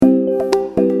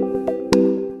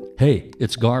Hey,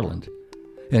 it's Garland,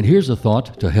 and here's a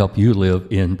thought to help you live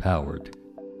empowered.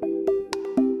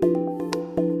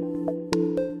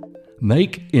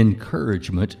 Make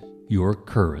encouragement your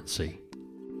currency.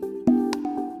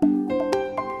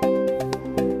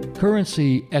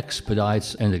 Currency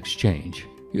expedites an exchange.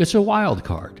 It's a wild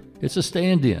card. It's a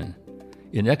stand-in.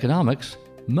 In economics,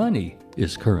 money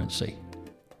is currency.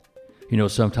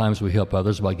 Sometimes we help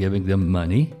others by giving them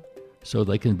money so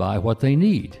they can buy what they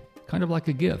need, kind of like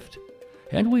a gift.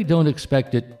 And we don't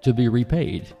expect it to be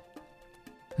repaid.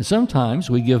 And sometimes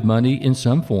we give money in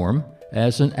some form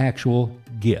as an actual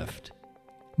gift.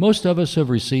 Most of us have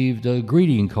received a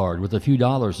greeting card with a few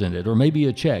dollars in it, or maybe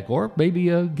a check, or maybe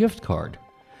a gift card.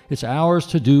 It's ours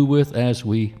to do with as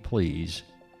we please.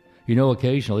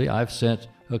 Occasionally I've sent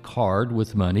a card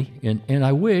with money, and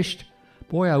I wish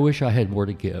I had more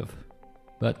to give.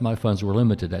 But my funds were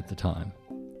limited at the time.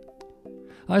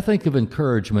 I think of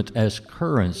encouragement as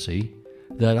currency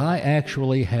that I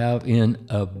actually have in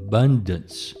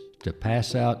abundance to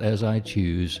pass out as I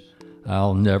choose.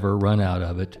 I'll never run out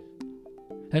of it.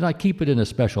 And I keep it in a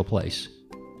special place.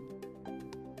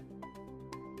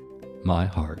 My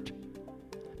heart.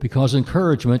 Because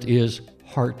encouragement is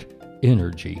heart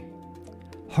energy.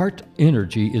 Heart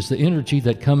energy is the energy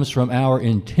that comes from our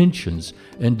intentions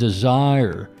and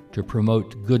desire to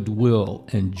promote goodwill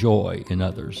and joy in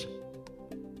others.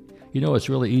 It's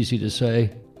really easy to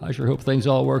say, I sure hope things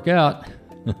all work out.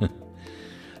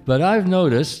 But I've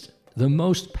noticed the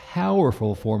most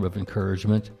powerful form of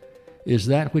encouragement is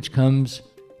that which comes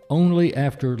only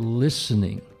after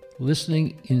listening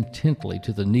intently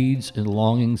to the needs and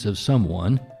longings of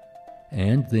someone,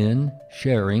 and then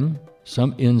sharing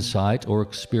some insight or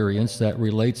experience that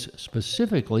relates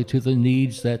specifically to the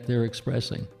needs that they're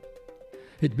expressing.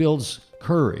 It builds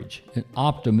courage and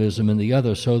optimism in the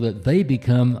other so that they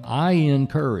become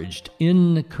encouraged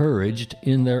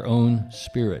in their own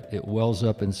spirit. It wells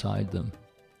up inside them.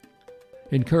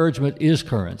 Encouragement is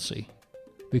currency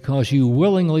because you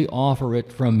willingly offer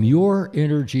it from your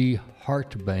energy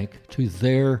heart bank to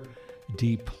their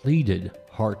depleted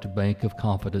heart bank of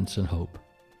confidence and hope.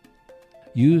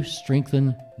 You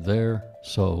strengthen their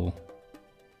soul.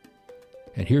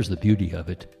 And here's the beauty of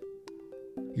it.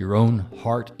 Your own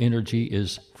heart energy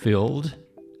is filled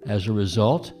as a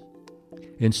result.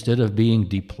 Instead of being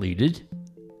depleted,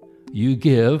 you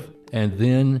give and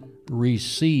then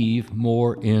receive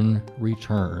more in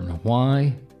return.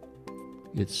 Why?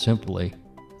 It's simply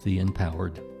the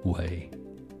empowered way.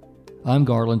 I'm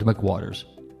Garland McWaters.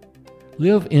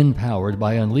 Live empowered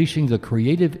by unleashing the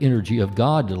creative energy of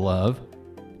God to love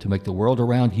to make the world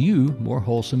around you more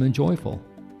wholesome and joyful.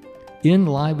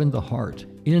 Enliven the heart,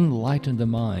 enlighten the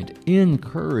mind,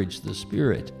 encourage the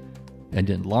spirit, and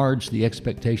enlarge the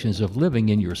expectations of living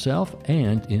in yourself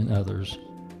and in others.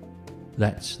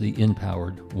 That's the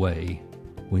empowered way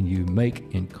when you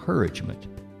make encouragement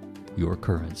your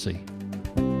currency.